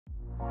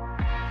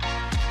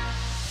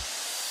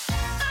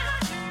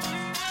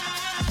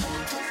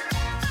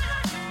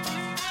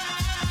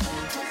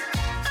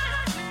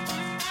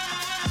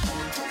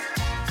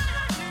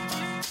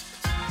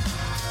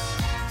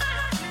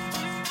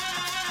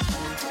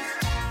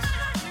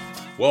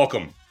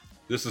Welcome.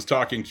 This is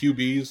Talking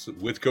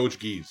QBs with Coach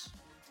Geese,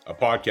 a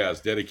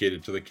podcast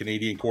dedicated to the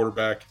Canadian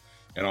quarterback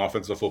and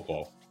offensive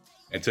football.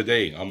 And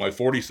today, on my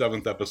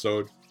 47th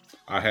episode,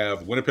 I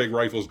have Winnipeg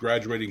Rifles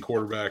graduating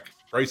quarterback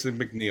Bryson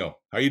McNeil.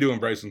 How you doing,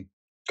 Bryson?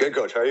 Good,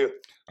 Coach. How are you?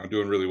 I'm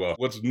doing really well.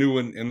 What's new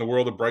in the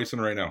world of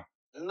Bryson right now?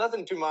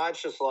 Nothing too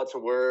much, just lots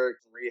of work,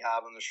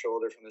 rehab on the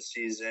shoulder from the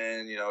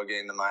season,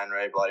 getting the mind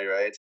right, body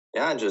right.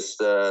 Yeah, just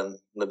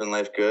living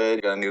life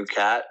good. Got a new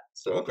cat,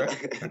 so Okay.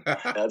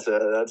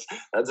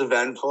 that's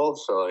eventful.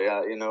 So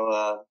yeah,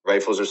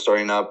 Rifles are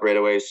starting up right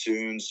away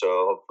soon,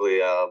 so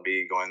hopefully I'll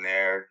be going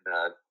there,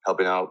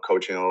 helping out,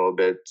 coaching a little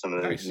bit. Some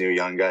of the Nice. new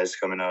young guys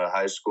coming out of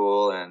high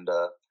school, and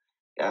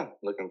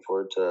looking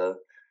forward to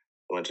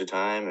winter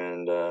time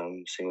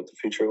and seeing what the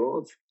future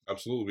holds.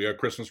 Absolutely. We have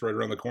Christmas right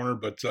around the corner,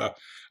 but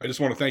I just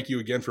want to thank you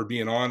again for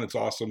being on. It's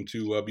awesome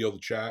to be able to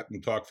chat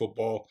and talk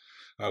football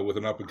with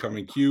an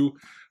up-and-coming Q.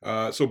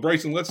 So,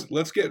 Bryson,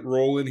 let's get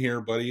rolling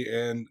here, buddy.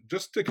 And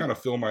just to kind of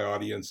fill my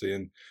audience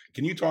in,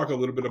 can you talk a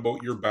little bit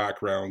about your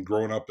background,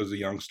 growing up as a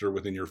youngster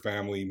within your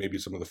family, maybe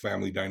some of the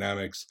family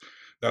dynamics,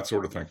 that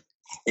sort of thing?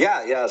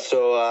 Yeah.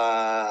 So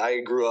I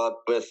grew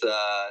up with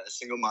a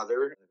single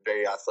mother,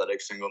 very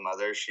athletic single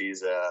mother.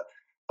 She's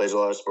plays a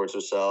lot of sports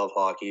herself,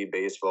 hockey,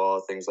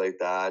 baseball, things like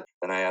that.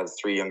 And I have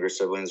three younger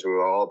siblings who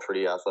are all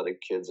pretty athletic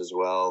kids as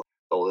well.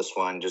 The oldest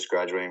one just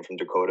graduating from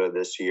Dakota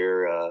this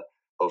year,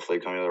 hopefully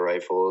coming to the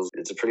Rifles.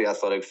 It's a pretty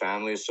athletic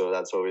family, so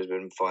that's always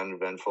been fun,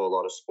 eventful, a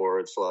lot of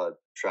sports, a lot of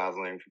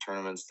traveling for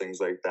tournaments,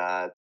 things like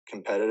that.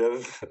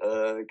 Competitive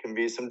can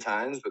be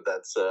sometimes, but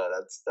that's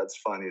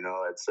fun.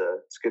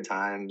 It's good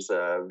times.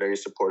 Very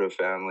supportive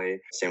family.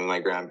 Same with my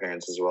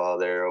grandparents as well.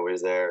 They're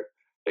always there,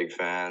 big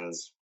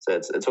fans. So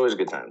it's always a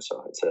good time.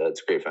 So it's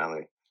a great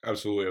family.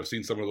 Absolutely. I've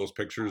seen some of those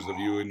pictures of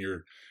you and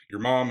your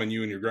mom and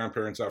you and your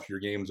grandparents after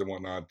your games and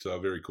whatnot.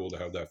 Very cool to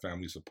have that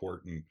family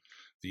support, and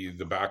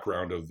the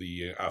background of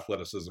the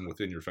athleticism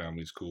within your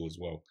family is cool as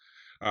well.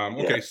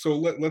 Okay, Yeah. so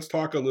let's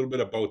talk a little bit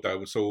about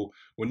that. So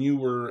when you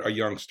were a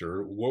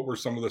youngster, what were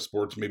some of the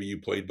sports maybe you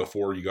played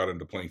before you got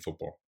into playing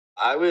football?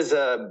 I was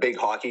a big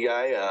hockey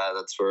guy.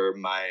 That's where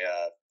my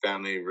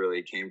family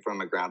really came from.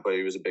 My grandpa,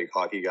 he was a big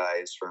hockey guy.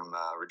 He's from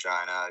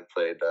Regina. I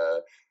played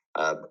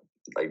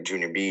like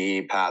junior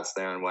B, Pats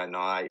there and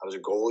whatnot. I was a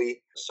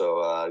goalie,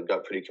 so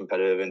got pretty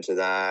competitive into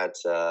that.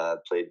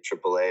 Played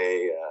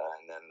AAA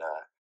and then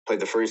played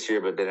the first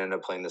year, but didn't end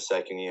up playing the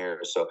second year.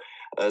 So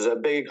I was a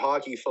big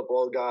hockey,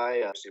 football guy.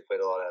 I actually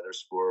played a lot of other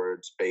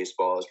sports.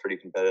 Baseball was pretty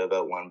competitive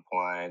at one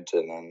point,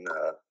 and then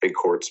big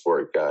court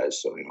sport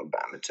guys. So,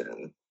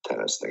 badminton,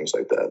 tennis, things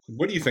like that.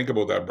 What do you think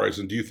about that,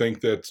 Bryson? Do you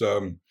think that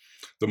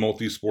the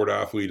multi-sport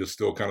athlete is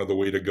still kind of the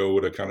way to go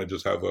to kind of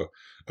just have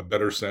a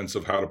better sense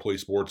of how to play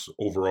sports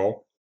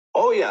overall?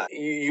 Oh, yeah.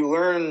 You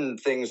learn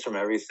things from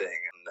everything.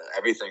 And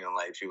everything in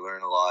life, you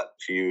learn a lot.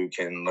 If you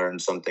can learn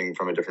something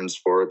from a different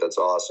sport, that's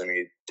awesome.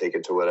 You take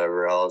it to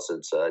whatever else.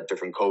 It's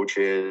different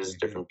coaches,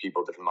 different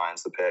people, different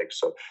minds to pick.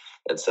 So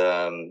it's,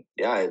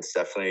 it's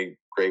definitely a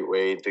great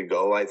way to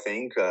go, I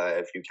think,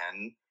 if you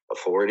can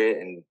afford it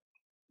and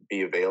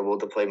be available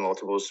to play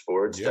multiple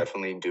sports. Yeah.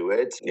 Definitely do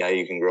it. Yeah,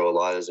 you can grow a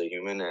lot as a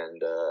human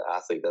and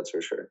athlete, that's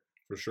for sure.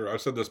 For sure.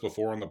 I've said this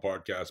before on the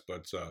podcast,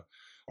 but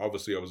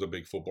obviously I was a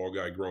big football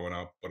guy growing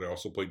up, but I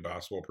also played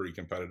basketball pretty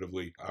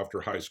competitively.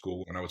 After high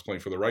school, when I was playing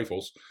for the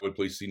Rifles, I would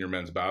play senior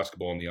men's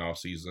basketball in the off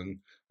season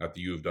at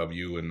the U of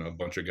W, and a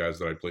bunch of guys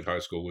that I played high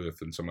school with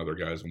and some other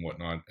guys and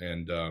whatnot.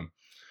 And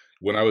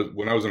when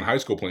I was in high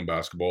school playing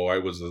basketball, I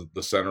was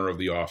the center of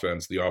the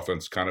offense. The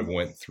offense kind of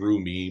went through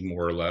me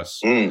more or less,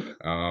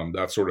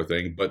 that sort of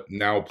thing. But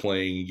now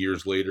playing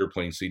years later,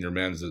 playing senior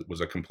men's, it was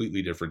a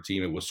completely different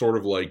team. It was sort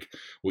of like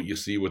what you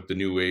see with the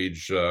new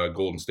age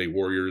Golden State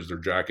Warriors. They're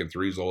jacking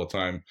threes all the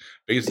time.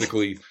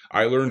 Basically,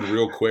 I learned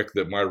real quick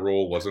that my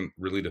role wasn't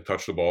really to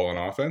touch the ball on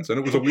offense, and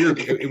it was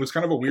it was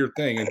kind of a weird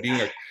thing. And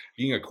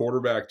being a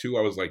quarterback too,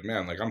 I was like,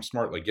 man, like I'm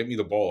smart. Like get me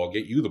the ball, I'll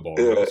get you the ball,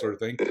 sort of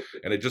thing.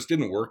 And it just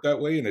didn't work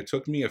that way, and it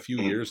took me a few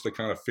years to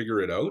kind of figure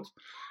it out.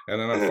 And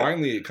then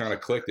finally it kind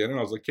of clicked in, and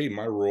I was like, hey,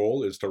 my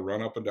role is to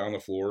run up and down the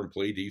floor and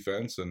play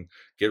defense and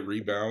get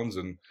rebounds,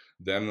 and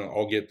then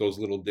I'll get those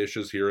little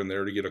dishes here and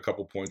there to get a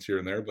couple points here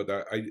and there. But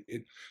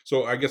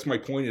so I guess my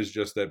point is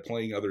just that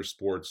playing other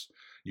sports,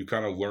 you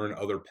kind of learn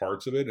other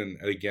parts of it.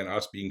 And again,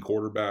 us being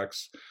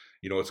quarterbacks,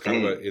 it's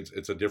kind of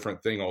it's a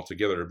different thing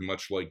altogether,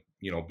 much like,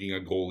 being a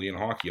goalie in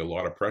hockey, a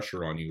lot of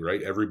pressure on you,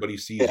 right? Everybody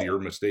sees your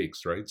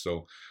mistakes, right?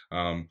 So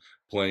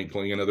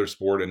playing another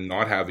sport and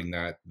not having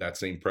that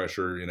same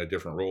pressure in a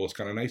different role is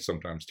kind of nice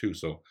sometimes too.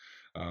 So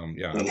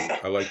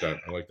I like that.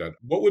 I like that.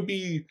 What would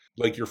be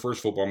like your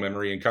first football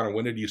memory, and kind of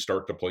when did you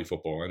start to play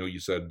football? I know you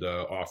said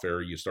off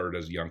air you started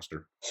as a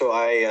youngster. So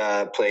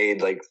I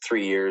played like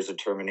 3 years of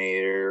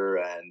Terminator,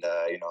 and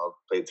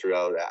played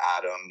throughout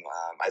Adam.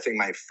 I think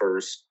my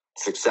first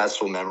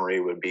successful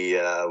memory would be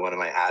one of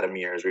my Adam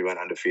years. We went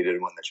undefeated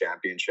and won the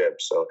championship.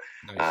 So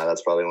Nice.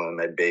 that's probably one of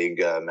my big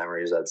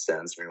memories that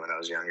stands to me when I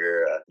was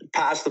younger.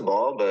 Passed the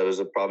ball, but I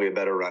was probably a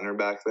better runner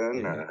back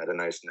then. Had a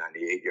nice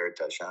 98-yard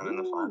touchdown in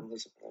the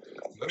finals.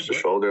 Pushed the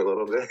shoulder a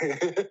little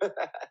bit.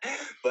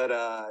 But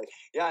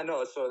yeah,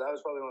 no, so that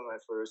was probably one of my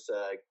first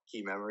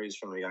key memories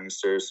from a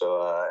youngster.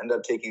 So I ended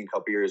up taking a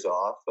couple years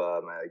off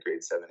my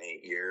grade 7,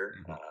 8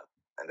 year.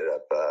 Ended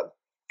up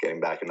getting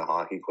back into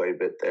hockey quite a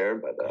bit there.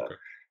 But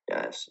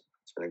yeah, it's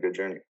been a good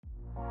journey.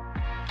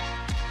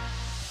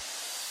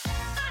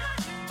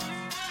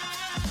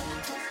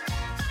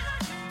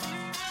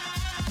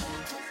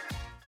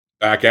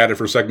 Back at it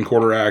for second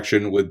quarter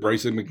action with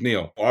Bryson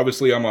McNeil.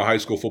 Obviously, I'm a high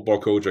school football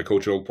coach. I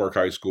coach at Oak Park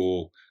High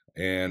School,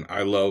 and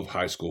I love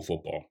high school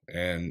football.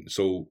 And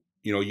so,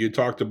 you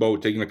talked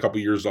about taking a couple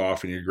years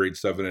off in your grade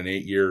 7 and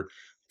 8 year,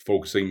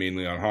 focusing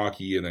mainly on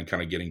hockey and then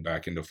kind of getting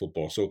back into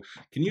football. So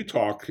can you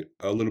talk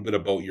a little bit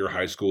about your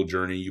high school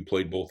journey? You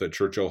played both at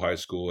Churchill High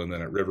School and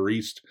then at River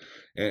East,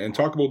 and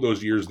talk about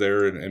those years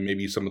there and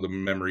maybe some of the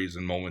memories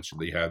and moments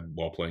that you had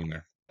while playing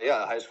there.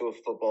 Yeah, high school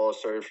football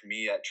started for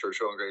me at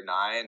Churchill in grade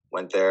 9.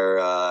 Went there,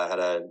 had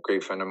a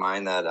great friend of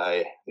mine that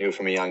I knew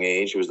from a young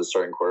age. He was the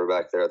starting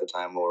quarterback there at the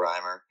time, Will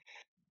Reimer.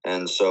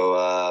 And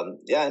so,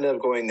 yeah, I ended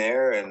up going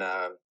there. And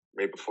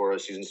right before the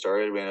season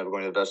started, we ended up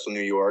going to Vestal, New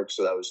York.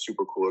 So that was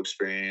super cool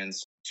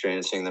experience,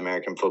 experiencing the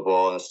American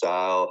football and the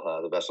style.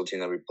 The Vestal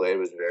team that we played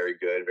was very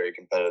good, very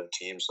competitive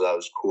team. So that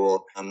was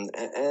cool.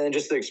 And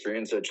just the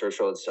experience at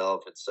Churchill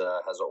itself, it's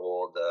has an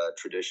old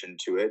tradition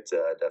to it.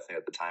 Definitely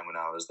at the time when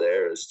I was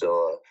there, it was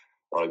still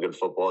a lot of good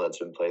football that's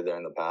been played there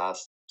in the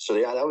past. So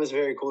yeah, that was a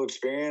very cool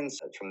experience.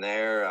 From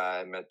there,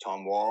 I met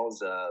Tom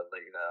Walls,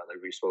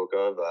 like we spoke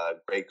of.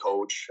 Great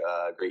coach,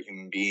 great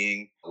human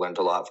being. Learned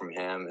a lot from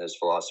him, his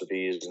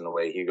philosophies and the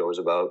way he goes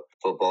about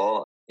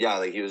football. Yeah,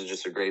 like he was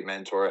just a great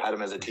mentor. Had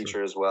him as a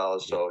teacher as well,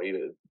 so he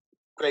was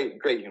a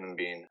great human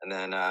being. And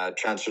then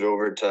transferred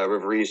over to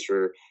River East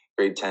for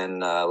grade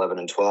 10, 11,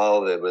 and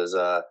 12. It was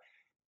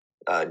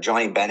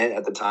Johnny Bennett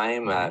at the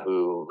time,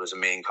 who was a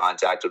main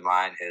contact of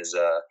mine. His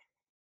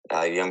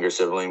younger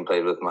sibling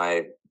played with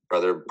my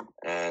brother,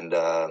 and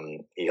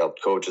he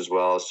helped coach as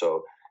well.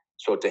 So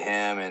spoke to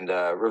him, and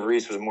River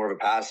East was more of a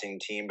passing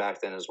team back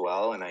then as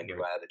well, and I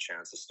knew I had a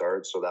chance to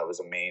start, so that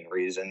was a main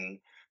reason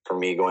for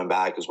me going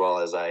back, as well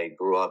as I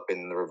grew up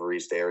in the River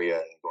East area,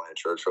 and going to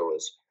Churchill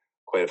was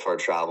quite a far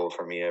travel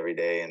for me every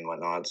day and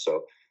whatnot.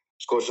 So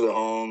it's closer to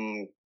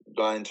home.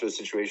 Got into a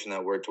situation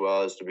that worked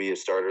well as to be a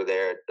starter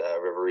there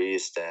at River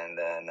East, and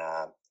then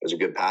it was a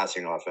good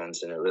passing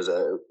offense, and it was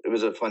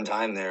a fun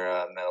time there.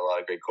 Met a lot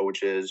of great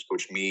coaches.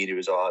 Coach Mead, he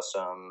was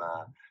awesome.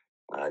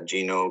 Coach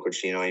Gino,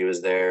 he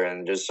was there,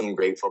 and just some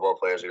great football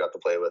players we got to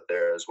play with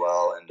there as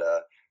well. And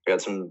we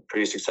had some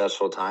pretty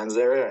successful times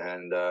there,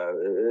 and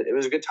it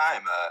was a good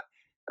time.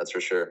 That's for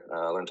sure.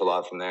 Learned a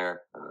lot from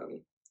there.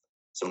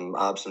 Some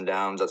ups and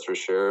downs, that's for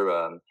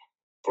sure.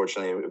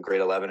 Fortunately,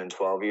 grade 11 and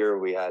 12 year,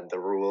 we had the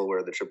rule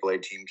where the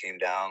AAA team came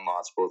down,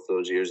 lost both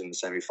those years in the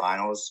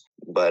semifinals.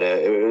 But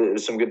it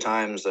was some good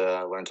times.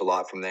 Learned a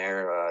lot from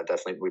there.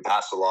 Definitely, we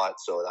passed a lot,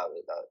 so that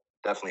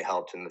definitely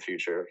helped in the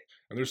future.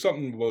 And there's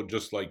something about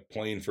just like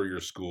playing for your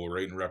school,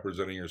 right, and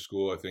representing your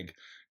school. I think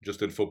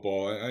just in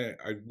football,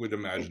 I would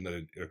imagine that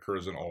it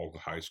occurs in all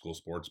high school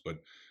sports, but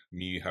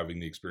me having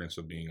the experience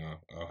of being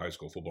a high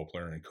school football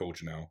player and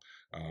coach now,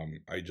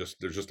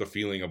 there's just a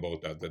feeling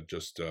about that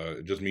just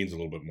it just means a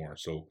little bit more.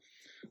 So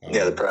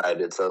yeah, the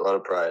pride. It's a lot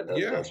of pride.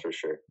 That's for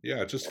sure.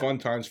 Yeah, it's just fun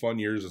times, fun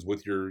years. Is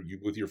with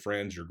your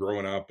friends. You're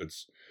growing up.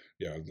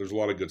 There's a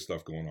lot of good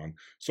stuff going on.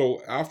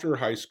 So after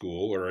high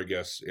school, or I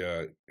guess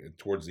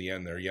towards the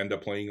end there, you end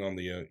up playing on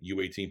the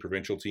U18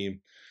 provincial team.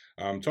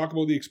 Talk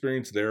about the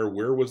experience there.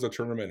 Where was the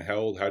tournament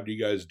held? How did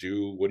you guys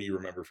do? What do you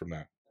remember from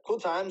that? Cool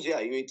times,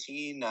 yeah.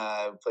 U18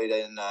 played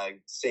in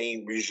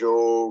Saint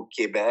Rigaud,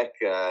 Quebec.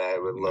 I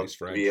would love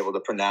to be able to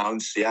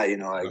pronounce. Yeah, I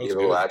give a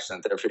little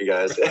accent there for you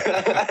guys. It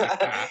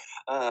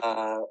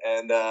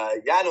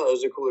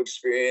was a cool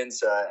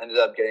experience. Ended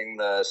up getting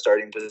the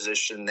starting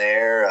position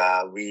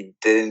there. We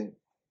didn't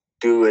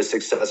do as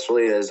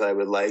successfully as I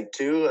would like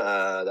to.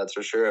 That's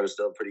for sure. I was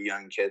still a pretty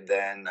young kid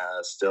then,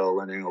 still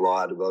learning a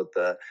lot about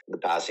the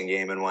passing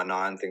game and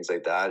whatnot and things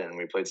like that. And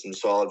we played some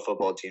solid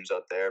football teams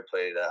out there.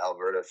 Played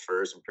Alberta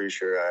first. I'm pretty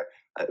sure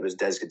it was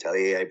Des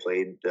Catelier. I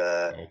played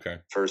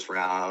first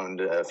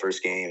round,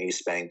 first game. He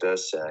spanked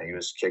us. He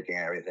was kicking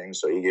everything,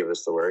 so he gave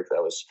us the work.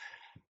 That was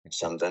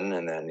something.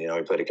 And then,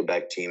 we played a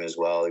Quebec team as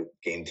well.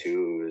 Game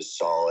 2 was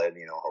solid,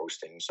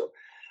 hosting. So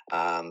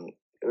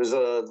it was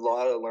a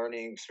lot of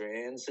learning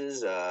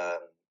experiences.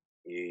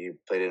 You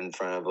played in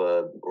front of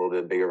a little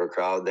bit bigger of a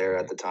crowd there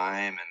at the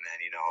time, and then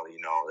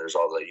there's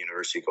all the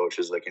university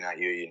coaches looking at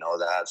you.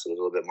 That, so there's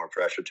a little bit more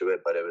pressure to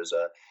it. But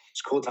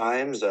it's cool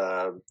times.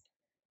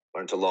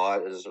 Learned a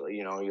lot.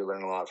 You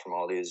learn a lot from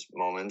all these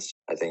moments.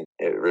 I think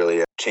it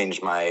really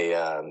changed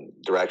my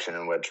direction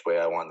in which way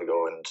I wanted to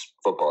go in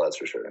football. That's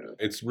for sure.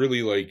 It's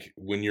really like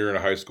when you're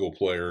a high school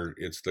player,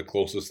 it's the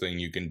closest thing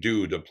you can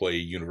do to play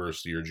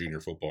university or junior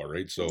football,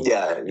 right? So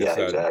yeah,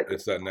 exactly. exactly.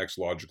 It's that next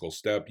logical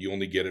step. You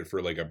only get it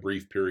for like a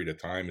brief period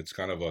of time. It's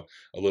kind of a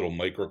little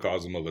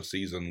microcosm of a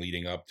season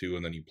leading up to,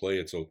 and then you play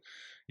it. So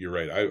you're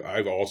right.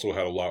 I've also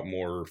had a lot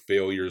more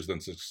failures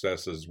than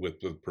successes with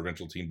the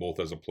provincial team,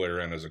 both as a player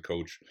and as a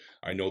coach.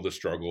 I know the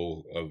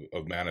struggle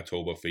of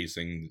Manitoba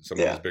facing some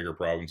of these bigger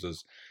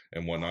provinces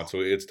and whatnot. So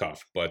it's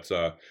tough. But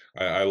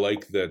I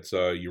like that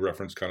you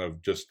reference kind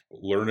of just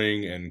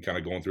learning and kind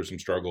of going through some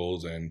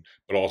struggles,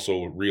 but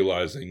also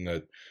realizing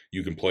that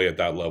you can play at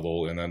that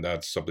level, and then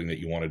that's something that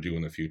you want to do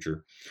in the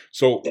future.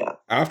 So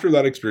after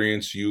that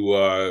experience,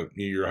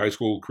 your high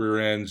school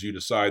career ends. You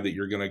decide that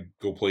you're going to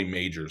go play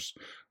majors.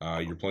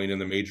 You're playing in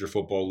the Major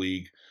Football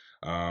League.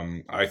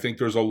 I think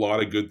there's a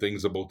lot of good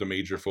things about the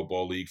Major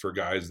Football League for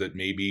guys that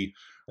maybe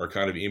are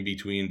kind of in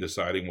between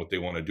deciding what they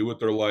want to do with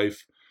their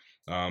life.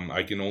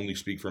 I can only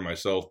speak for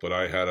myself, but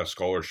I had a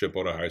scholarship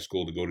out of high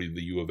school to go to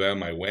the U of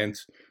M. I went.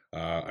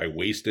 I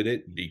wasted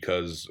it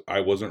because I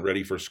wasn't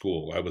ready for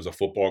school. I was a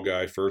football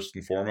guy first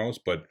and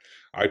foremost, but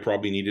I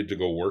probably needed to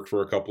go work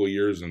for a couple of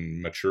years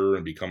and mature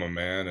and become a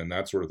man and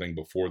that sort of thing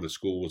before the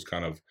school was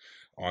kind of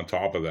on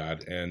top of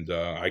that, and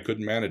I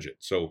couldn't manage it.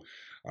 So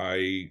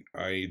I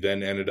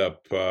then ended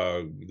up,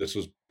 this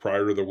was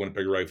prior to the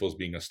Winnipeg Rifles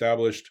being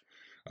established.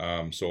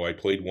 So I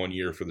played 1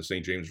 year for the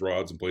St. James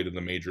Rods and played in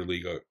the Major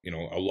League.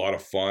 A lot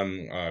of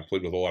fun. I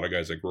played with a lot of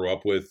guys I grew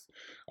up with.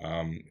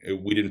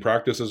 We didn't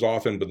practice as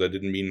often, but that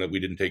didn't mean that we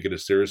didn't take it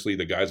as seriously.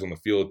 The guys on the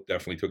field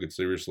definitely took it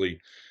seriously.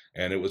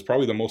 And it was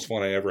probably the most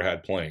fun I ever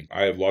had playing.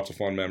 I have lots of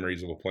fond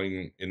memories of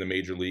playing in the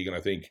Major League, and I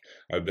think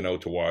I've been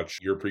out to watch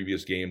your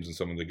previous games and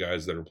some of the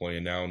guys that are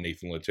playing now,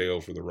 Nathan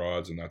Lateo for the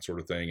Rods and that sort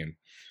of thing. And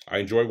I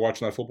enjoy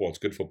watching that football. It's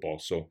good football.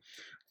 So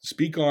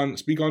speak on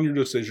your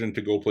decision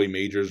to go play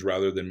majors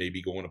rather than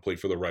maybe going to play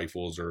for the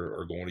Rifles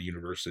or going to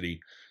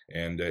university,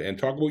 and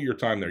talk about your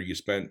time there. You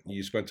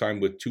spent time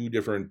with two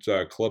different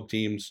club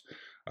teams,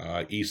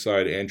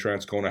 Eastside and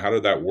Transcona. How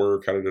did that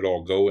work? How did it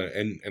all go?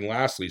 And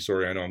lastly,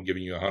 sorry, I know I'm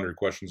giving you 100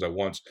 questions at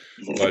once,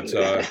 but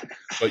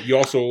you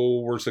also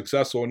were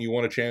successful and you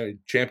won a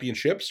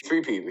championships.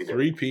 Three-peat, we did.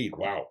 Three-peat.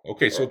 Wow.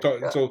 Okay, so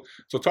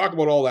talk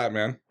about all that,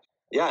 man.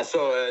 Yeah,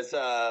 so it's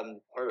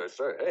where do I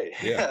start? Hey,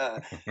 yeah.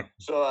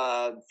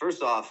 So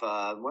first off,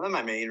 one of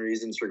my main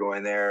reasons for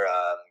going there,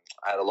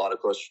 I had a lot of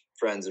close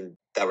friends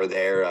that were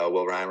there.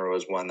 Will Reimer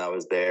was one that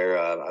was there.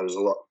 I was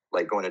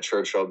like going to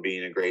Churchill,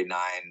 being a grade 9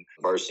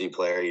 varsity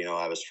player.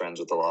 I was friends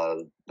with a lot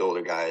of the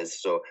older guys,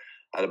 so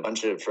I had a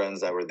bunch of friends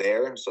that were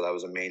there. So that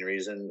was a main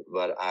reason.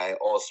 But I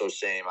also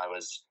I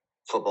was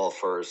football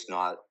first,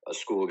 not a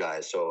school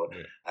guy. So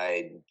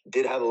I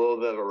did have a little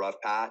bit of a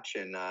rough patch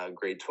in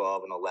grade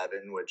 12 and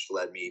 11, which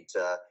led me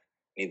to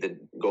need to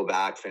go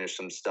back, finish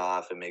some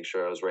stuff, and make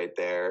sure I was right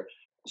there.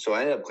 So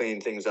I ended up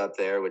cleaning things up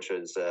there, which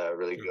was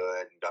really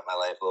good. Got my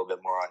life a little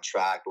bit more on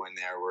track going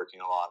there, working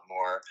a lot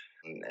more.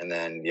 And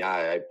then,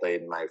 I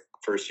played my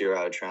first year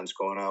out of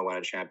Transcona, won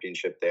a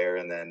championship there.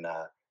 And then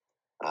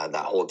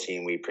that whole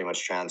team, we pretty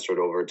much transferred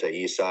over to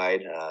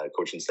Eastside,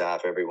 coaching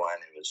staff, everyone.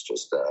 It was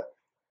just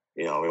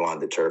we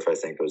wanted the turf. I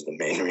think was the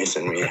main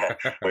reason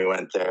we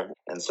went there.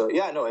 And so,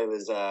 it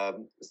was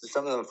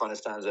some of the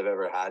funnest times I've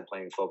ever had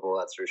playing football.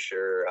 That's for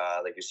sure.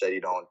 Like you said,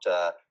 you don't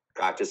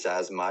practice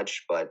as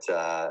much, but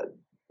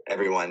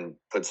everyone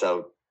puts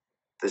out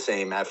the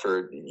same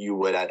effort you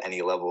would at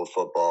any level of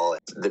football.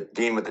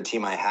 Being with the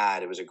team I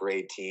had, it was a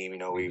great team.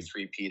 We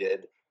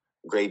three-peated,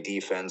 great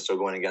defense. So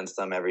going against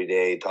them every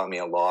day taught me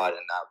a lot, and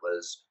that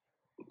was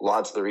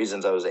lots of the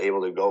reasons I was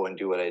able to go and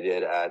do what I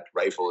did at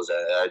Rifles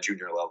at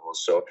junior level.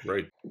 So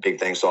big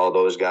thanks to all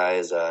those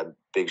guys.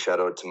 Big shout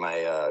out to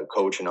my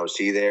coach and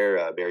OC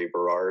there, Barry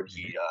Berard.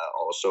 He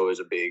also is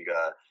a big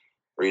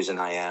reason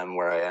I am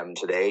where I am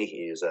today.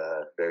 He's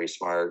a very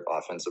smart,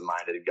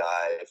 offensive-minded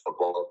guy,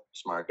 football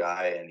smart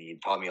guy, and he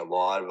taught me a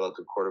lot about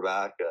the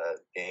quarterback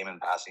game and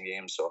passing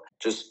game. So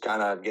just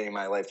kind of getting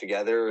my life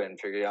together and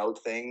figuring out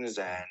things,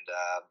 and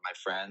my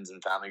friends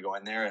and family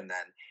going there, and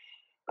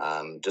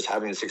then just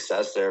having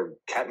success there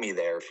kept me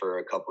there for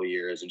a couple of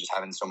years and just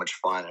having so much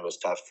fun. It was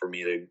tough for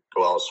me to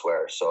go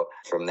elsewhere. So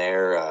from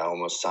there, I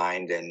almost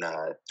signed in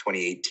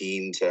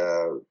 2018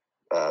 to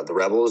the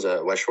Rebels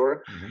at West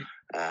Shore,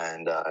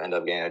 and ended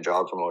up getting a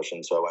job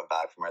promotion. So I went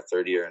back for my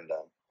third year, and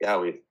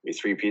we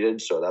three-peated.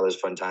 So that was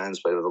fun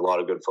times. Played with a lot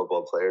of good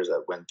football players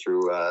that went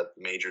through the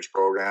majors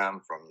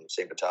program from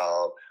St.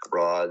 Vital,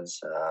 Rods.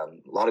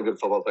 A lot of good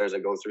football players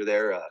that go through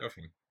there.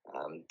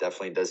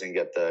 Definitely doesn't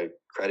get the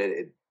credit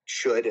it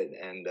should,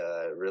 and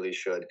really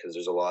should, because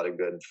there's a lot of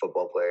good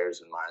football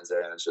players and minds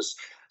there. And it's just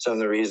some of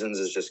the reasons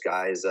is just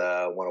guys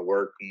want to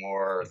work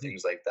more,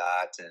 things like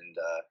that. And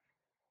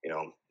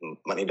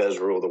money does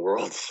rule the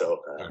world. So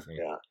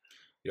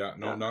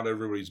not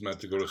everybody's meant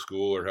to go to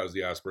school or has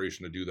the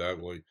aspiration to do that.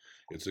 Well,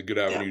 it's a good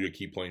avenue to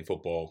keep playing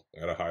football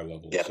at a high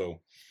level.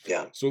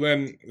 So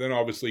then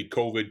obviously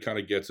COVID kind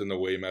of gets in the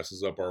way,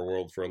 messes up our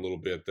world for a little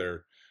bit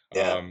there.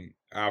 Yeah.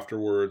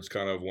 Afterwards,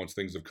 kind of once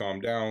things have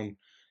calmed down,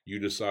 you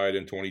decide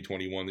in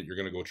 2021 that you're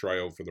going to go try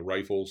out for the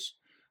Rifles.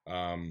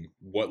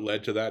 What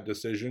led to that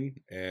decision,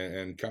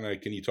 and kind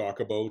of can you talk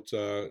about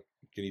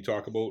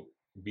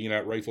being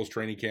at Rifles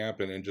training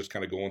camp and just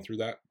kind of going through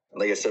that?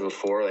 Like I said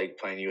before, like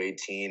playing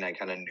U18, I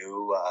kind of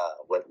knew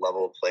what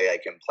level of play I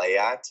can play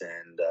at,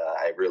 and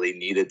I really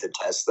needed to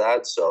test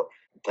that. So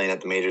playing at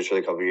the majors for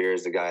a couple of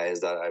years, the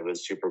guys that I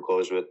was super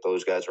close with,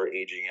 those guys were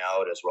aging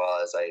out, as well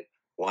as I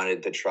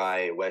wanted to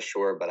try West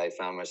Shore, but I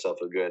found myself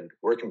a good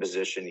working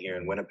position here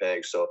in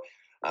Winnipeg. So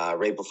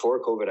right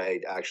before COVID,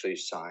 I actually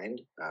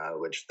signed,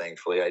 which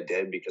thankfully I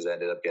did because I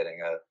ended up getting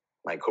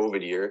my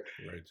COVID year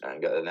Right.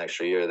 and got an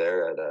extra year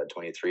there at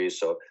 23.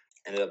 So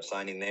ended up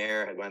signing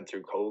there. I went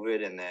through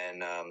COVID, and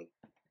then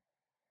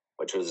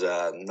which was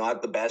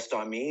not the best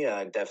on me.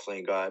 I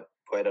definitely got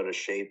quite out of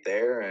shape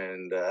there,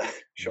 and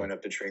showing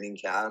up to training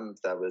camp,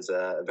 that was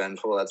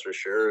eventful. That's for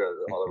sure.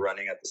 All the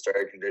running at the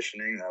start,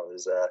 conditioning,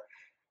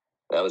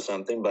 that was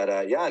something.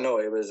 But yeah, no,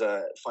 it was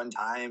a fun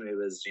time. It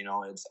was,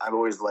 it's I'm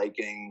always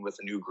liking with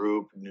a new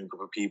group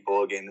of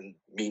people, getting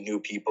to meet new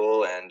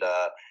people, and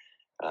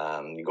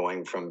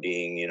going from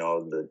being,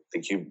 the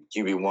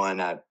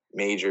QB1 at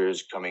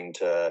majors, coming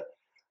to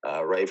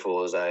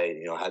Rifles. I,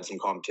 had some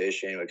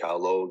competition with Kyle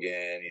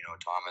Logan.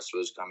 Thomas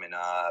was coming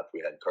up.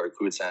 We had Kurt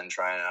Kutsen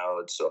trying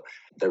out. So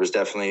there was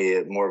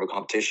definitely more of a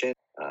competition.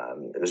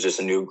 It was just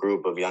a new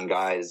group of young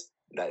guys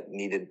that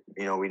needed,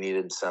 we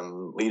needed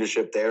some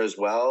leadership there as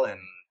well. And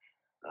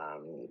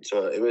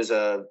so it was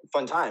a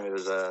fun time. It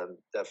was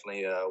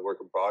definitely a work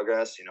in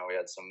progress. We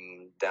had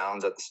some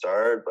downs at the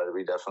start, but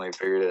we definitely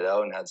figured it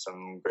out and had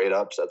some great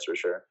ups, that's for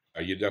sure.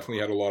 You definitely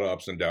had a lot of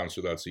ups and downs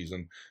through that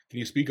season. Can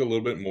you speak a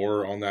little bit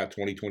more on that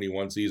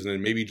 2021 season,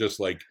 and maybe just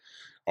like,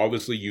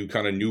 obviously you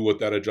kind of knew what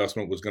that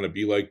adjustment was going to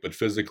be like, but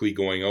physically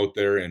going out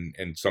there and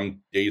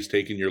some days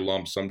taking your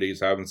lumps, some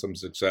days having some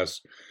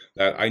success,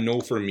 that I know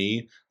for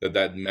me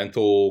that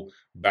mental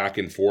back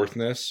and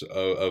forthness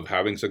of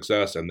having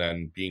success and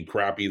then being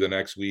crappy the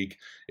next week,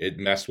 it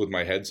messed with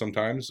my head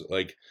sometimes.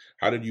 Like,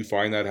 how did you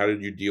find that? How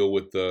did you deal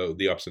with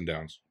the ups and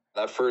downs?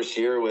 That first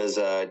year was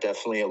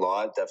definitely a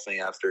lot. Definitely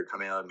after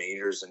coming out of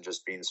majors and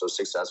just being so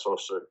successful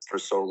for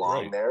so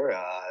long Right. there.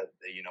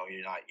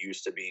 You're not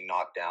used to being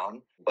knocked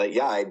down. But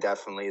yeah, I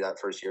definitely that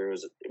first year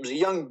it was a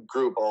young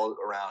group all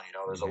around.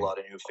 There's a Mhm. lot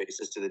of new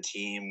faces to the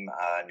team,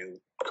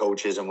 new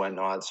coaches and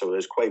whatnot. So it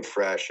was quite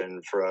fresh.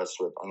 And for us,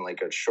 with on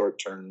like a short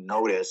term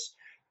notice,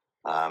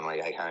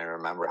 like I can't even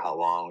remember how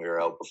long we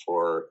were out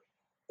before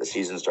the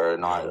season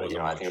started. Yeah, it Not,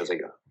 wasn't I think it much. was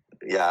like,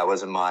 yeah, it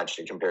wasn't much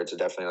compared to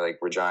definitely like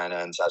Regina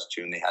and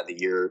Saskatoon. They had the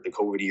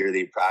COVID year,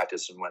 they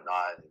practiced and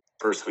whatnot.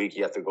 First week,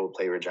 you have to go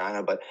play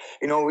Regina. But,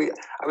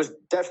 I was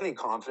definitely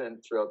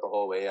confident throughout the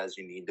whole way, as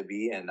you need to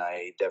be. And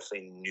I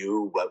definitely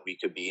knew what we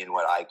could be and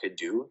what I could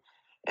do.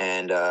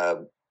 And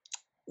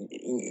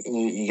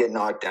you get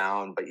knocked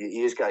down, but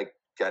you just got to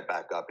get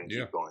back up and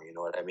Yeah. keep going. You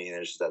know what I mean?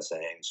 There's just that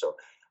saying. So,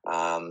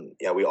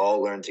 yeah, we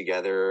all learned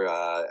together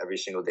every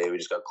single day. We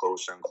just got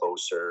closer and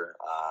closer.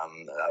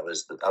 That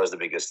was the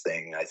biggest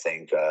thing. I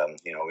think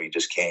we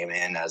just came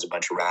in as a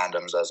bunch of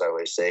randoms, as I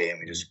always say,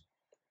 and we just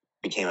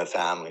became a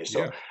family. So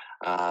Yeah.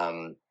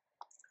 um,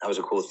 that was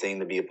a cool thing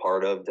to be a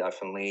part of,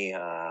 definitely,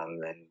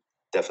 and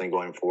definitely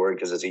going forward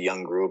because it's a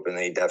young group and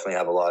they definitely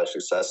have a lot of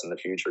success in the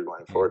future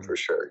going forward Mhm. for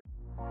sure.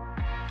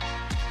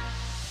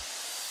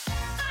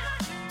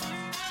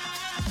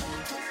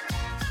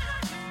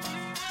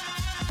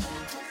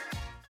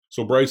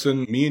 So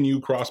Bryson, me and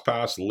you crossed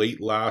paths late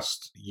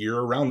last year,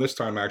 around this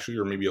time actually,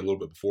 or maybe a little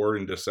bit before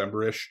in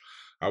December-ish.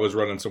 I was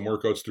running some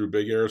workouts through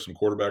Big Air, some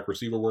quarterback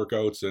receiver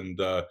workouts, and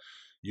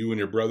you and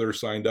your brother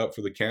signed up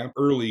for the camp.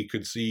 Early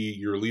could see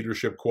your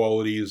leadership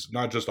qualities,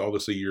 not just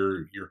obviously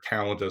your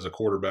talent as a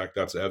quarterback,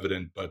 that's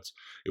evident, but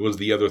it was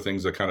the other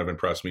things that kind of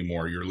impressed me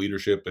more, your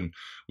leadership. And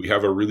we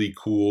have a really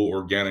cool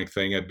organic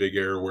thing at Big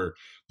Air where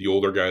the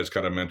older guys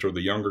kind of mentor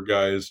the younger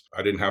guys.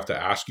 I didn't have to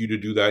ask you to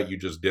do that. You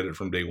just did it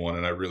from day one.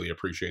 And I really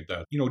appreciate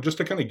that. Just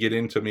to kind of get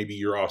into maybe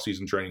your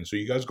off-season training. So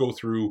you guys go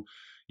through,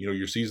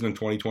 your season in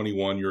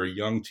 2021, you're a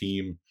young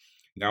team.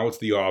 Now it's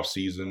the off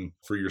season.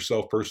 For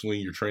yourself personally,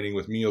 you're training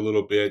with me a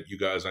little bit. You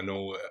guys, I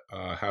know,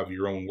 have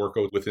your own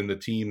workout within the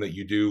team that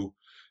you do,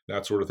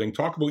 that sort of thing.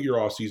 Talk about your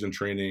off season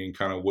training and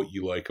kind of what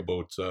you like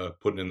about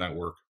putting in that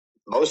work.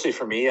 Mostly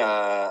for me,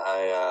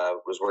 I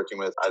was working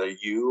with either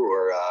you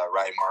or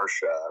Ryan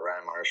Marsh.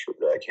 Ryan Marsh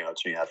came up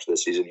to me after the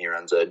season. He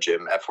runs a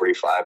gym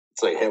F45.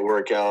 It's like hit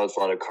workouts, a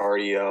lot of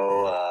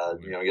cardio,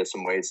 get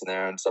some weights in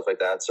there and stuff like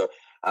that. So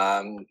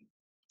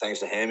thanks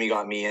to him, he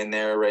got me in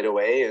there right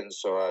away. And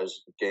so I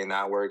was getting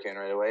that work in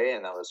right away,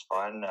 and that was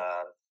fun.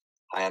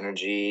 High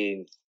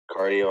energy,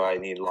 cardio, I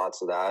need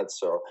lots of that.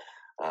 So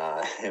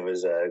it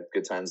was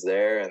good times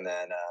there. And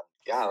then,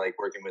 yeah, like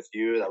working with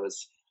you, that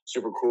was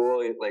super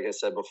cool. Like I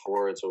said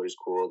before, it's always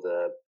cool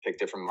to pick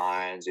different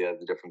minds. You have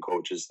the different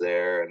coaches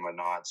there and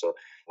whatnot. So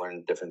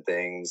learn different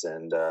things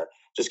and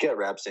just get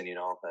reps in,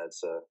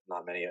 that's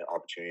not many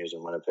opportunities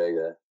in Winnipeg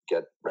to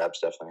get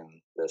reps, definitely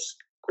in this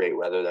great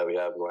weather that we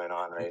have going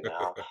on right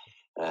now.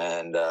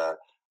 And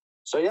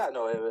so yeah,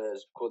 no, it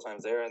was cool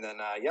times there. And then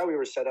yeah, we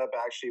were set up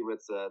actually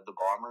with the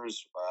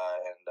Bombers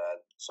and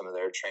some of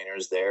their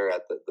trainers there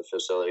at the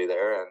facility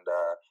there, and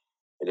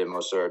I did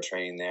most of our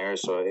training there.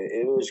 So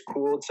it was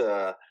cool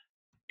to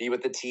be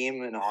with the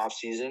team in the off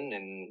season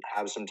and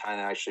have some time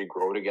to actually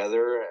grow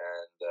together and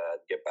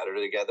get better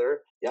together.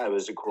 Yeah, it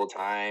was a cool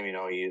time. You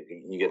know,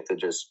 you get to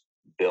just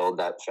build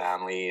that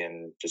family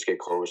and just get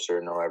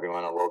closer, know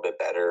everyone a little bit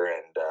better,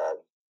 and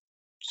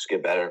just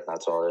get better.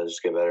 That's all it is.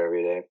 Just get better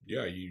every day.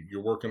 Yeah,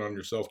 you're working on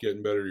yourself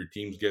getting better. Your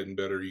team's getting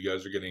better. You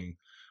guys are getting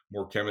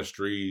more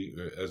chemistry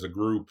as a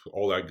group.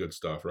 All that good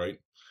stuff, right?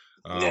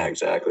 Yeah, Um,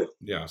 exactly.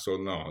 yeah. So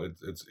no,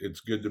 it's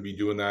good to be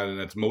doing that, and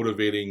it's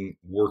motivating,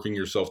 working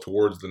yourself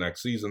towards the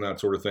next season, that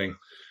sort of thing.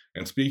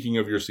 And speaking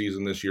of your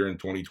season this year in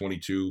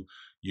 2022,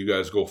 you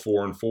guys go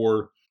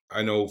 4-4.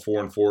 I know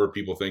 4-4.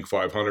 People think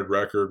 500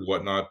 record,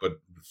 whatnot, but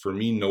for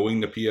me, knowing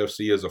the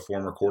PFC as a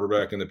former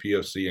quarterback in the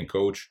PFC and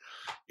coach,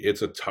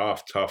 it's a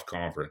tough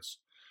conference.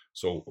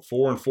 So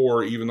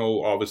 4-4, even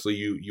though obviously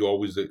you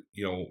always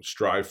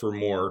strive for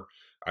more,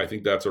 I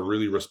think that's a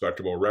really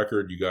respectable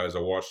record. You guys, I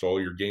watched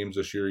all your games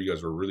this year. You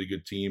guys are a really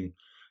good team.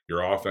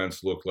 Your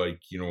offense looked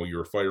like you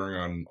were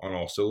firing on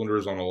all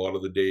cylinders on a lot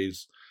of the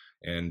days,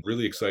 and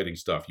really exciting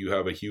stuff. You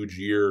have a huge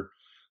year,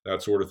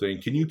 that sort of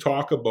thing. Can you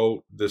talk about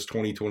this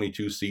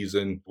 2022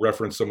 season?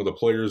 Reference some of the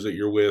players that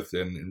you're with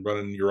and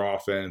running your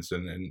offense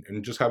and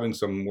just having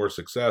some more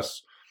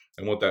success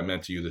and what that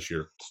meant to you this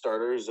year.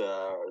 Starters,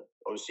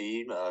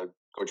 OC,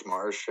 Coach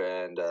Marsh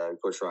and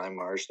Coach Ryan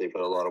Marsh, they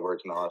put a lot of work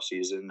in the off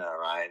season.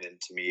 Ryan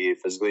and to me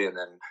physically, and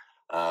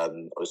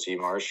then OC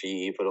Marsh,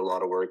 he put a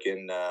lot of work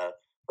in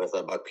with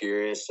Buck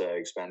Pierce,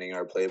 expanding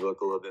our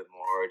playbook a little bit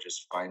more,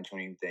 just fine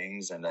tuning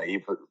things, and he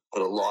put a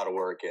lot of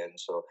work in.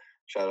 So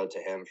shout out to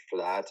him for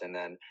that. And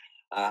then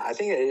I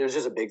think it was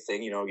just a big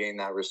thing, getting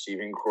that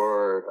receiving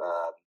core.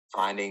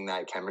 Finding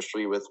that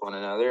chemistry with one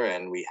another,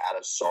 and we had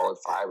a solid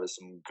five with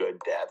some good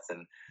depth.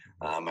 And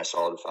my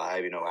solid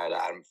five, I had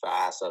Adam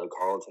Fast out of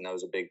Carleton. That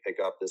was a big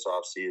pickup this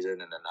offseason.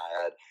 And then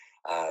I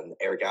had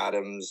Eric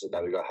Adams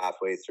that we got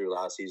halfway through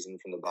last season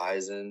from the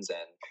Bisons,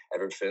 and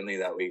Everett Finley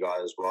that we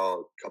got as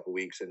well a couple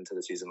weeks into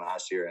the season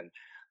last year. And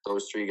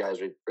those three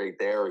guys right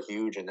there are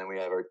huge. And then we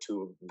have our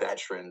two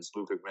veterans,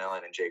 Luke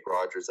McMillan and Jake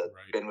Rogers, that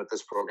have been with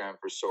this program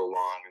for so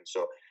long. And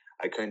so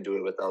I couldn't do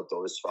it without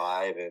those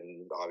five,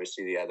 and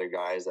obviously the other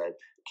guys that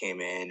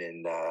came in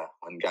and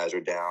when guys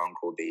were down,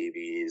 Cole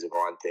Davies,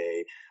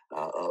 Avante,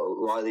 a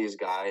lot of these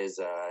guys,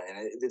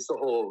 and it's the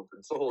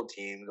whole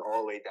team,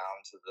 all the way down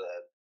to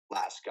the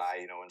last guy,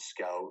 and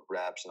scout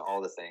reps and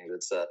all the things.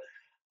 It's a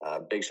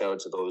big shout out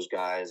to those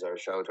guys. Our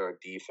shout out to our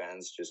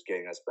defense, just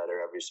getting us better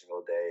every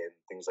single day and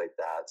things like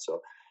that. So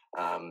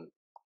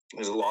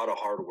there's a lot of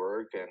hard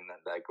work, and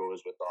that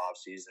goes with the off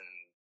season,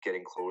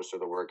 getting closer to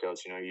the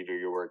workouts. You do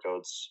your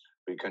workouts.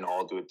 We couldn't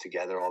all do it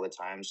together all the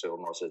time, so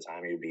most of the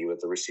time you'd be with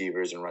the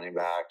receivers and running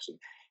backs, and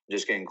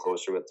just getting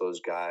closer with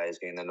those guys,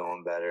 getting to know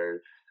them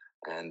better.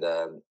 And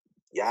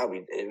yeah,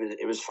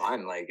 it was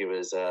fun. Like, it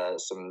was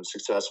some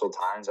successful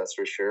times, that's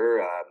for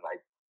sure. I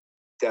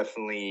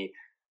definitely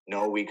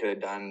know we could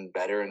have done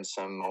better in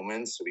some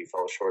moments. We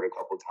fell short a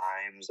couple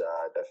times.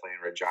 Definitely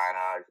in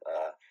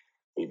Regina.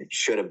 We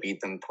should have beat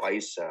them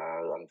twice.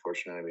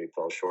 Unfortunately, we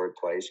fell short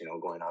twice.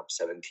 Going up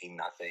 17-0 and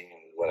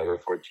whatever,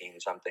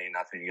 14-something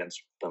nothing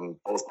against them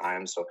both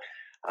times. So,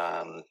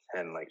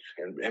 and like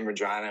in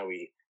Regina,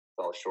 we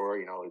fell short.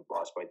 We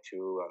lost by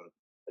two.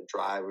 A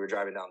drive. We were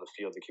driving down the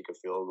field to kick a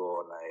field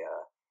goal, and I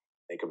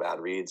make a bad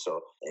read.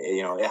 So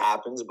it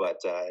happens, but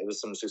it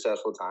was some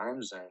successful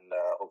times, and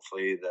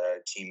hopefully the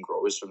team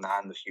grows from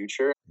that in the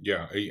future.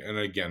 Yeah, and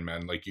again,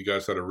 man, like, you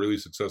guys had a really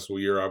successful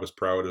year. I was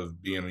proud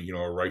of being,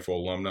 a Rifle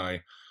alumni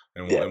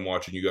and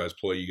watching you guys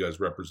play. You guys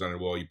represented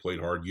well. You played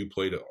hard. You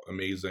played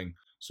amazing.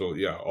 So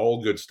yeah,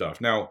 all good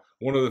stuff. Now,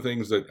 one of the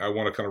things that I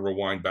want to kind of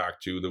rewind back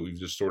to that we've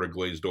just sort of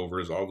glazed over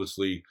is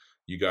obviously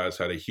you guys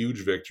had a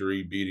huge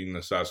victory beating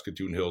the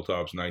Saskatoon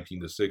Hilltops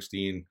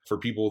 19-16. For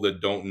people that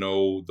don't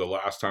know, the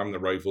last time the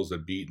Rifles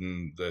had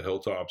beaten the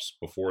Hilltops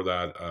before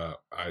that,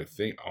 I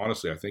think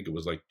it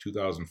was like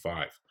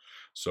 2005.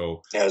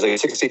 So yeah, it was like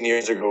 16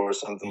 years ago or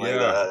something like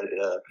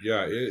that.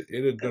 Yeah,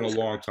 it had been a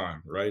long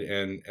time, right?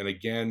 And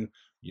again,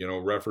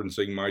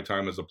 referencing my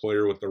time as a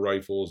player with the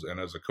Rifles and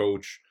as a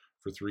coach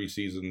for 3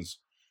 seasons,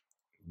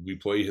 we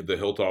played the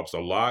Hilltops a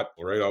lot,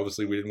 right?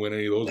 Obviously, we didn't win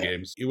any of those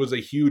games. It was a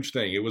huge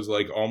thing. It was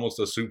like almost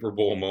a Super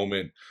Bowl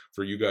moment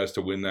for you guys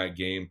to win that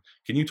game.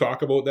 Can you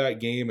talk about that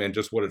game and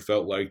just what it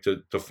felt like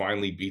to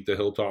finally beat the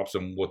Hilltops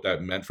and what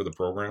that meant for the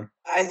program?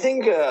 I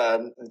think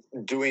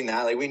doing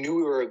that, like, we knew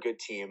we were a good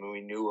team and we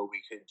knew what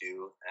we could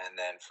do. And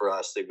then for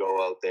us to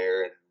go out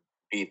there and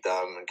beat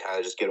them and kind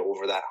of just get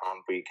over that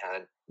hump, we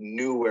kind of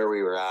knew where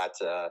we were at.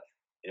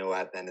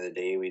 At the end of the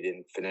day, we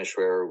didn't finish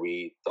where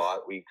we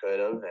thought we could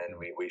have, and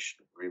we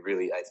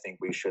really, I think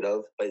we should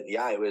have. But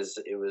yeah, it was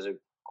a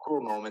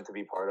cool moment to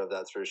be part of.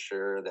 That's for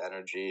sure. The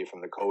energy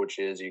from the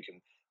coaches, you can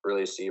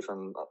really see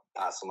from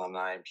past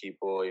alumni and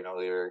people. They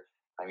were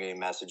I'm getting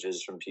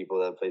messages from people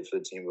that played for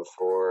the team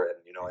before, and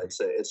it's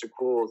a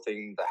cool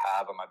thing to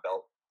have on my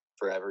belt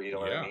forever. You know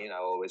what I mean?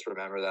 I'll always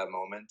remember that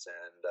moment,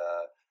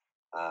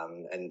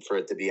 and for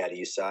it to be at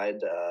Eastside,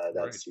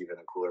 that's even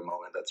a cooler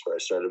moment. That's where I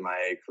started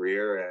my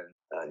career,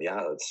 and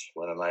yeah, that's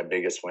one of my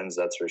biggest wins.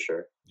 That's for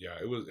sure. Yeah,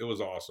 it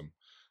was awesome.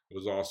 It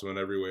was awesome in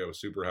every way. I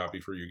was super happy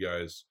for you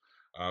guys.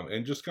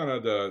 And just kind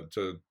of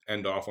to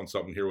end off on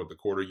something here with the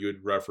quarter, you had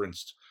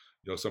referenced,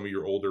 some of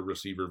your older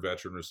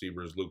veteran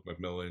receivers, Luke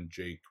McMillan,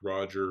 Jake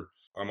Roger.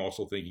 I'm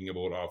also thinking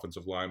about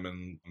offensive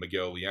lineman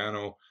Miguel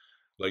Liano.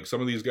 Like,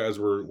 some of these guys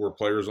were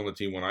players on the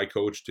team when I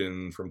coached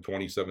from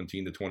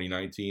 2017 to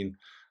 2019.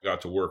 Got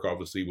to work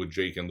obviously with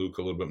Jake and Luke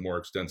a little bit more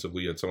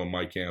extensively at some of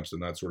my camps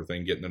and that sort of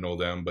thing, getting to know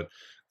them. But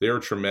they're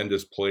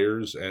tremendous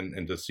players,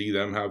 and to see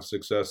them have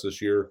success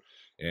this year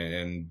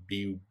and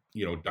be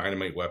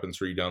dynamite weapons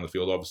for you down the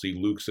field. Obviously,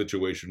 Luke's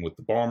situation with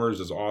the Bombers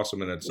is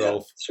awesome in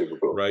itself, super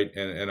cool, right?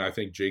 And I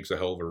think Jake's a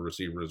hell of a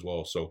receiver as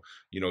well. So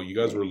you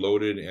guys were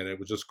loaded, and it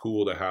was just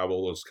cool to have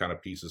all those kind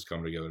of pieces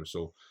come together.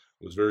 So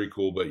it was very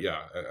cool. But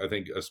yeah, I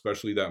think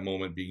especially that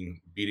moment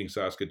beating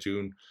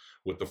Saskatoon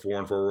with the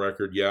 4-4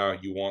 record. Yeah,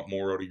 you want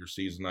more out of your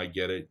season. I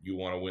get it. You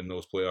want to win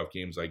those playoff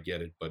games. I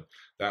get it. But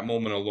that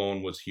moment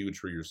alone was huge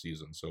for your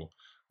season. So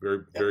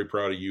very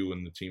proud of you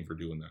and the team for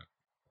doing that.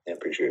 Yeah,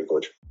 appreciate it,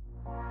 Coach.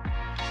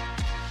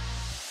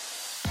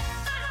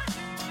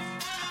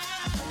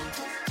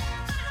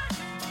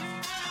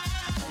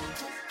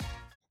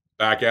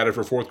 Back at it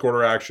for fourth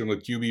quarter action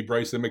with QB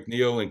Bryson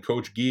McNeil and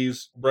Coach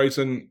Gies.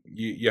 Bryson,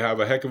 you have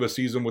a heck of a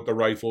season with the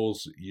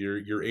Rifles.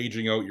 You're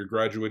aging out. You're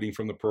graduating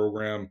from the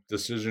program.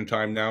 Decision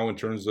time now in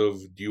terms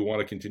of, do you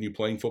want to continue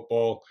playing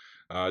football?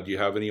 Do you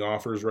have any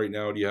offers right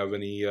now? Do you have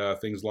any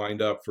things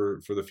lined up for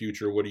the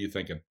future? What are you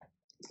thinking?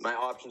 My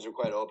options are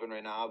quite open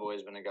right now. I've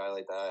always been a guy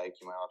like that. I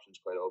keep my options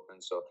quite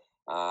open. So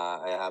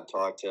I have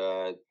talked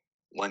to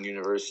one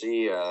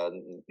university,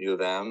 U of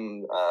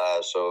M.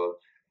 So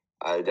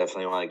I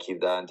definitely want to keep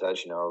that in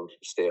touch.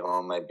 Stay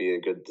home might be a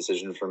good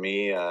decision for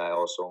me. I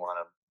also want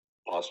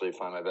to possibly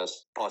find my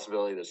best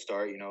possibility to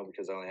start,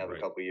 because I only have a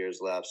couple years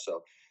left.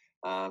 So,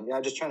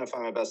 just trying to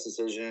find my best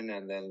decision,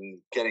 and then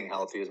getting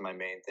healthy is my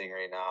main thing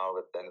right now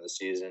at the end of the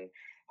season.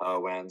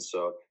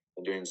 So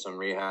I'm doing some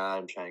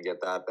rehab, trying to get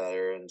that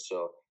better. And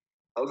so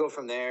I'll go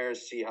from there,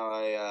 see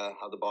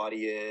how the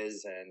body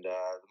is, and the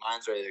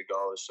mind's ready to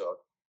go. So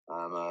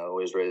I'm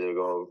always ready to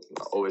go.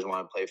 I always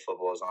want to play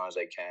football as long as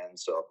I can.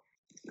 So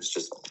it's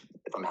just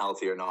if I'm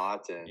healthy or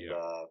not, and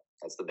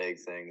that's the big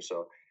thing.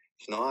 So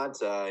if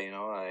not, I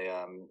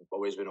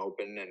always been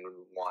open and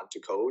want to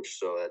coach,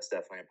 so that's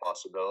definitely a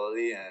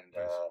possibility, and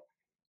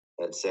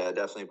that's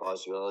definitely a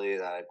possibility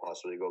that I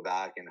possibly go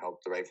back and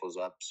help the Rifles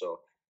up. So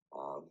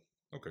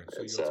okay,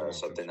 so it's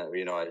something that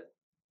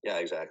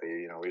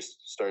exactly. We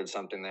started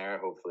something there.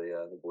 Hopefully,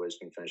 the boys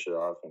can finish it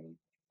off, and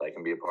I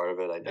can be a part of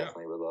it. I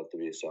definitely would love to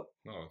be. So,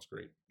 that's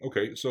great.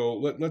 Okay, so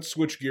let's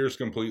switch gears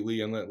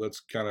completely, and let's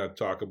kind of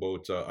talk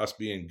about us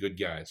being good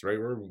guys, right?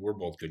 We're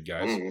both good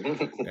guys,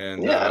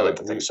 and I like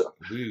to think so.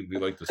 We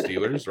like the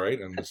Steelers, right?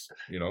 And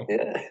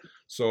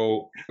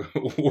So,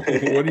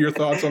 what are your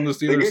thoughts on the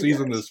Steelers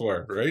season this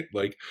far, right?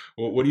 Like,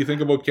 what do you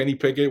think about Kenny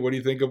Pickett? What do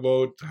you think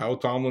about how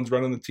Tomlin's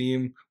running the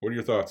team? What are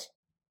your thoughts?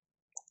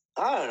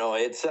 I don't know.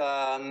 It's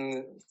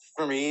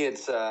for me.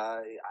 It's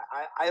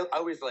I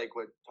always like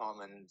what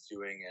Tomlin's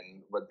doing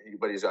and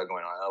what he's got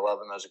going on. I love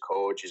him as a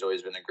coach. He's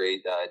always been a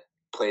great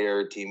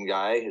player, team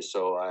guy.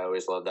 So I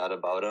always love that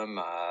about him.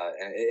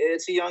 And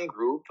it's a young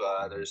group.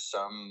 There's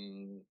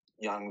some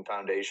young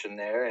foundation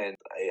there, and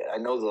I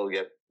know they'll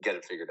get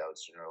it figured out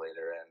sooner or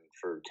later. And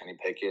for Kenny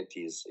Pickett,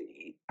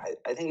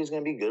 I think he's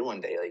going to be good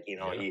one day. Like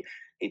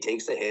he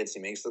takes the hits, he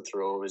makes the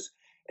throws.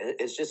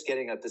 It's just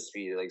getting up to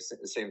speed. Like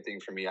the same thing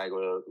for me. I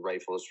go to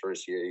Rifles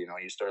first year.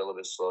 You start a little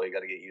bit slow. You got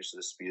to get used to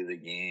the speed of the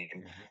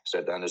game,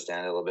 start to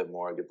understand it a little bit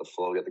more, get the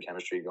flow, get the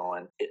chemistry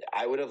going.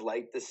 I would have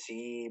liked to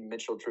see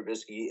Mitchell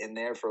Trubisky in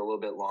there for a little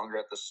bit longer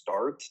at the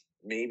start,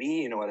 maybe.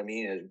 You know what I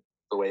mean?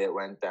 The way it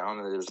went down,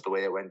 it was the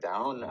way it went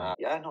down. I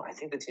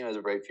think the team has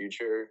a bright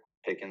future.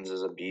 Pickens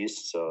is a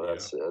beast, so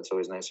that's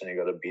always nice when you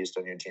got a beast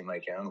on your team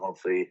like him.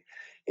 Hopefully,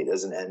 he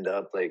doesn't end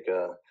up like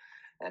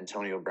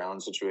Antonio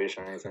Brown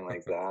situation or anything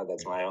like that.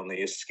 That's my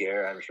only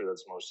scare. I'm sure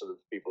that's most of the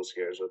people's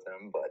scares with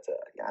him. But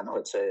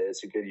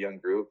it's a good young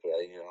group.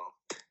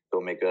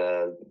 Go make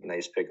a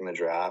nice pick in the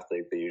draft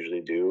like they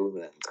usually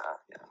do.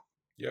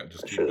 And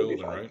just keep building,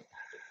 right?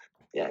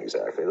 Yeah,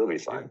 exactly. It'll be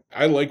fine.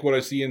 I like what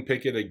I see in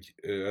Pickett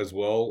as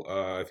well.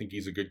 I think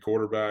he's a good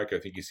quarterback. I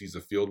think he sees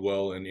the field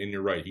well. And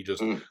you're right. He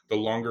just, the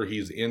longer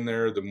he's in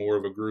there, the more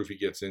of a groove he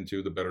gets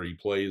into, the better he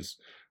plays.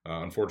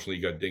 Unfortunately,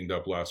 he got dinged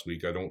up last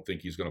week. I don't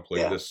think he's going to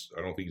play this.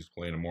 I don't think he's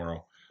playing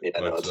tomorrow. Yeah,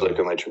 but, it's like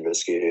my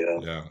Trubisky.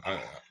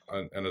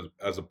 And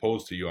as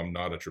opposed to you, I'm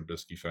not a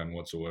Trubisky fan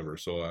whatsoever.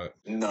 So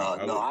I'm not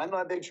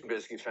a big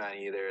Trubisky fan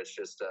either. It's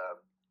just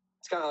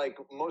it's kind of like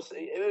it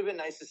would have been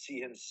nice to see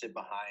him sit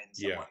behind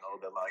someone a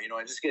little bit longer.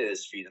 And just get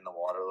his feet in the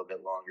water a little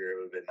bit longer. It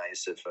would have been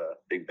nice if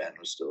Big Ben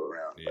was still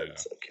around, but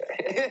it's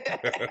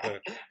okay.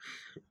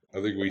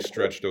 I think we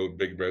stretched out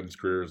Big Ben's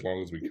career as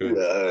long as we could.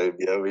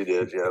 Yeah, we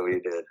did. Yeah, we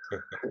did.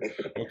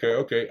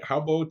 Okay. How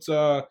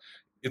about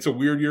it's a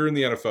weird year in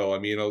the NFL. I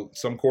mean,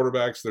 some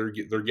quarterbacks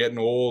they're getting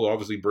old.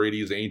 Obviously,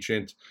 Brady is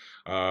ancient.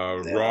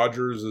 Yeah.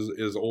 Rodgers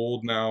is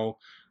old now.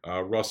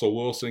 Russell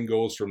Wilson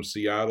goes from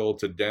Seattle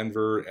to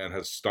Denver and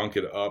has stunk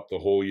it up the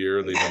whole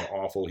year. They've been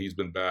awful. He's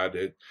been bad.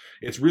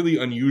 It's really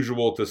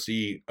unusual to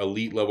see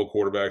elite level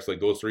quarterbacks like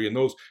those three. And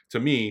those,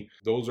 to me,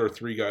 those are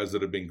three guys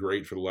that have been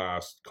great for the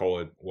last, call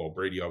it, well,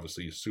 Brady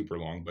obviously is super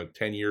long, but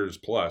 10 years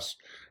plus.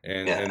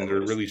 And they're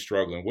really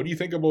struggling. What do you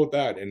think about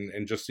that?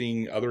 And just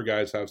seeing other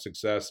guys have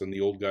success and the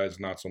old guys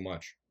not so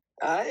much?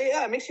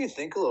 Yeah, it makes you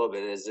think a little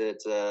bit. Is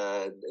it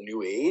a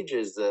new age?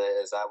 Is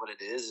that what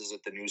it is? Is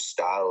it the new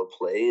style of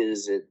play?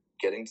 Is it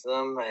getting to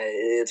them?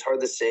 It's hard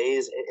to say.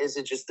 Is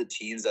it just the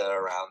teams that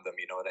are around them?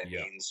 You know what I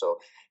mean? So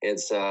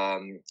it's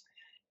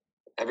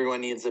everyone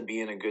needs to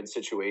be in a good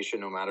situation,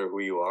 no matter who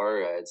you are.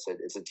 It's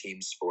a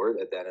team sport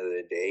at the end of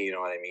the day. You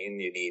know what I mean?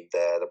 You need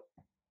the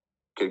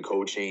good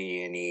coaching.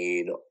 You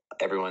need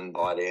everyone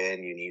bought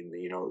in. You need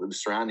the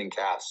surrounding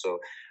cast. So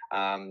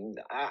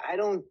I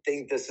don't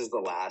think this is the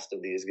last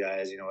of these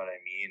guys. You know what I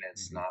mean?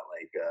 It's not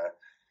like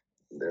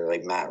they're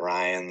like Matt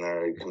Ryan.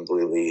 They're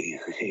completely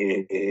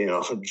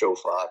Joe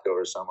Flacco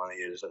or someone.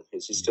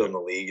 He's still in the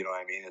league. You know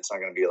what I mean? It's not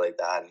going to be like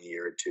that in a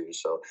year or two.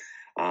 So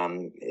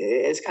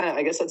it's kind of,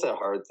 I guess that's a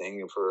hard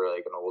thing for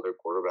like an older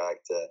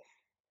quarterback to.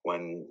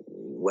 When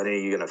are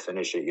you going to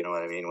finish it? You know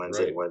what I mean?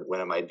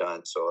 When am I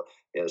done? So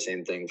yeah, the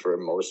same thing for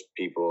most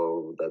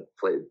people that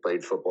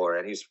played football or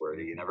any sport.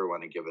 You never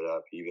want to give it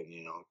up. Even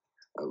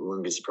I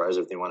wouldn't be surprised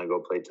if they want to go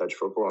play touch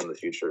football in the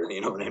future.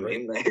 You know what I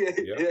mean?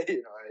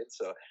 Right?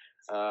 So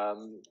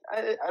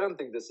I don't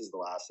think this is the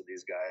last of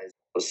these guys.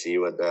 We'll see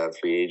what the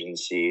free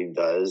agency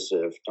does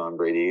if Tom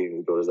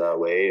Brady goes that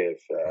way.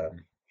 If it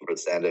would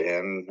stand to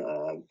him,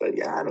 but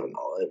yeah, I don't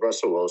know.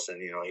 Russell Wilson,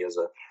 he's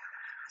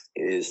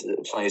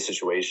a funny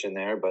situation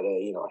there, but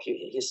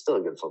he's still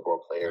a good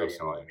football player. Absolutely. You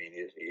know what I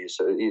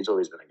mean? He's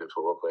always been a good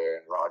football player,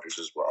 and Rodgers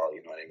as well.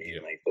 You know what I mean?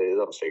 Yeah. Like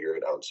they'll figure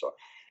it out. So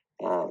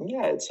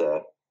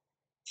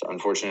it's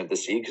unfortunate to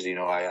see because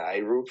I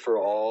root for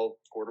all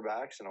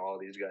quarterbacks and all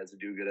these guys to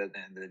do good at the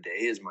end of the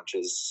day. As much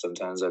as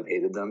sometimes I've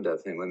hated them,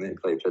 definitely when they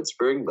play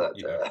Pittsburgh, but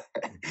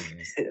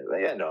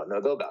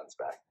they'll bounce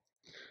back.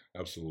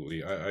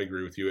 Absolutely. I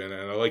agree with you. And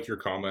I like your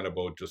comment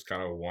about just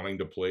kind of wanting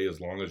to play as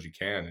long as you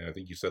can. And I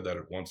think you said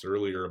that once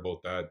earlier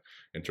about that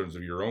in terms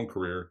of your own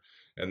career.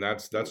 And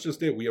that's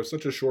just it. We have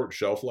such a short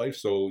shelf life.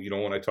 So,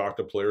 when I talk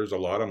to players a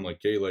lot, I'm like,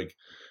 hey,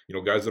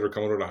 guys that are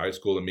coming out of high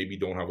school and maybe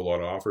don't have a lot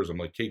of offers, I'm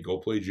like, hey, go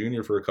play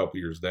junior for a couple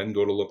years, then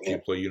go to look to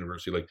play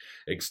university. Like,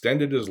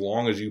 extend it as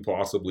long as you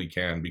possibly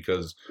can,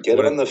 because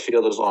get on the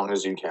field as long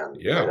as you can.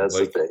 Yeah, that's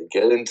the thing.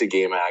 Get into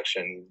game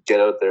action. Get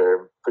out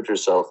there. Put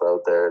yourself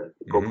out there.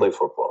 Go play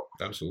football.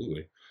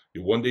 Absolutely.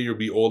 One day you'll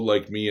be old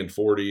like me and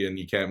 40 and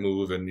you can't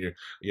move, and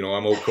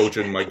I'm out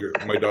coaching my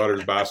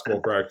daughter's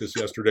basketball practice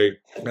yesterday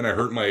and I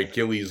hurt my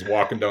Achilles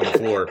walking down the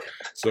floor.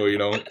 So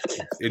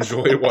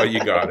enjoy it while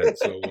you got it.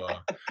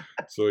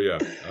 So yeah.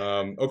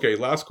 Okay,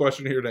 last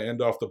question here to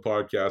end off the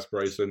podcast,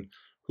 Bryson.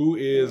 Who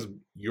is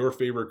your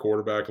favorite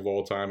quarterback of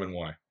all time and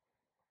why?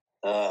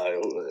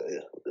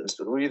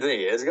 What do you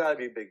think? It's got to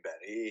be Big Ben.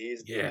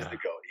 He's the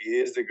GOAT. He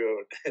is the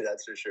GOAT.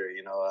 That's for sure.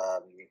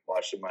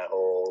 Watched him my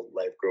whole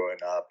life growing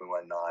up and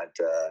whatnot.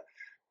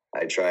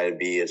 I try to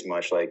be as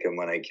much like him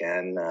when I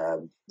can.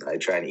 I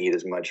try and eat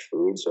as much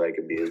food so I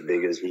can be as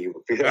big as he.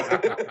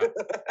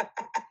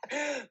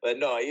 But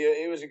no,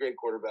 he was a great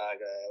quarterback.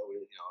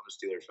 I'm a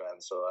Steelers fan,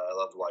 so I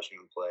loved watching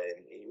him play,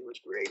 and he was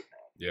great, man.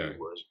 Yeah, he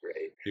was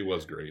great. He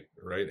was great,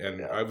 right?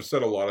 And I've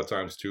said a lot of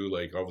times too,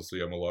 like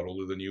obviously I'm a lot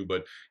older than you,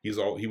 but he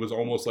was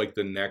almost like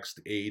the next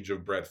age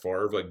of Brett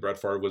Favre. Like Brett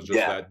Favre was just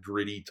that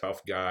gritty,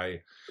 tough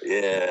guy.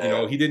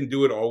 Yeah. He didn't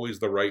do it always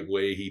the right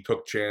way. He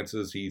took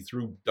chances. He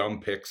threw dumb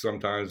picks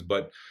sometimes,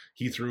 but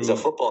he's a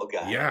football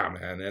guy. Yeah,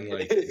 man. And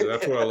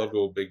that's what I love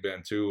about Big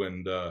Ben too.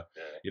 And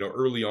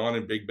early on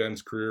in Big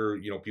Ben's career,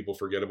 people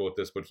forget about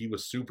this, but he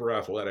was super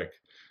athletic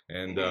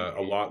and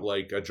a lot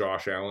like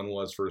Josh Allen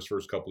was for his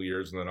first couple of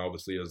years. And then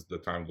obviously as the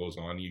time goes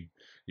on, he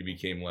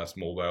became less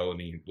mobile,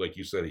 and he, like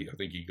you said, I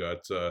think he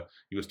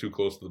was too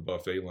close to the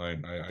buffet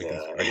line. I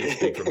can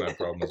speak from that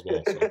problem as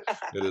well. So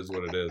it is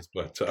what it is.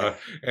 But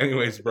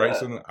anyways,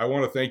 Bryson, I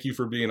want to thank you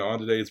for being on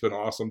today. It's been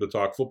awesome to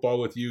talk football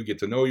with you, get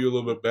to know you a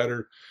little bit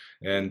better,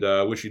 and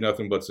wish you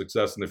nothing but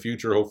success in the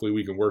future. Hopefully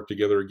we can work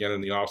together again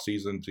in the off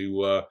season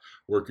to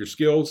work your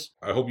skills.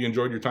 I hope you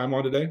enjoyed your time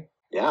on today.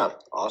 Yeah,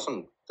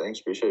 awesome. Thanks.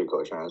 Appreciate it,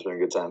 Coach, man. It's been a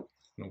good time.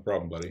 No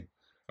problem, buddy.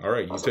 All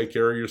right, you take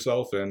care of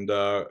yourself, and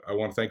I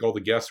want to thank all the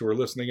guests who are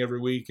listening every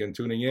week and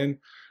tuning in.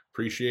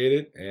 Appreciate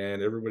it,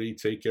 and everybody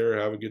take care.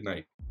 Have a good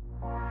night.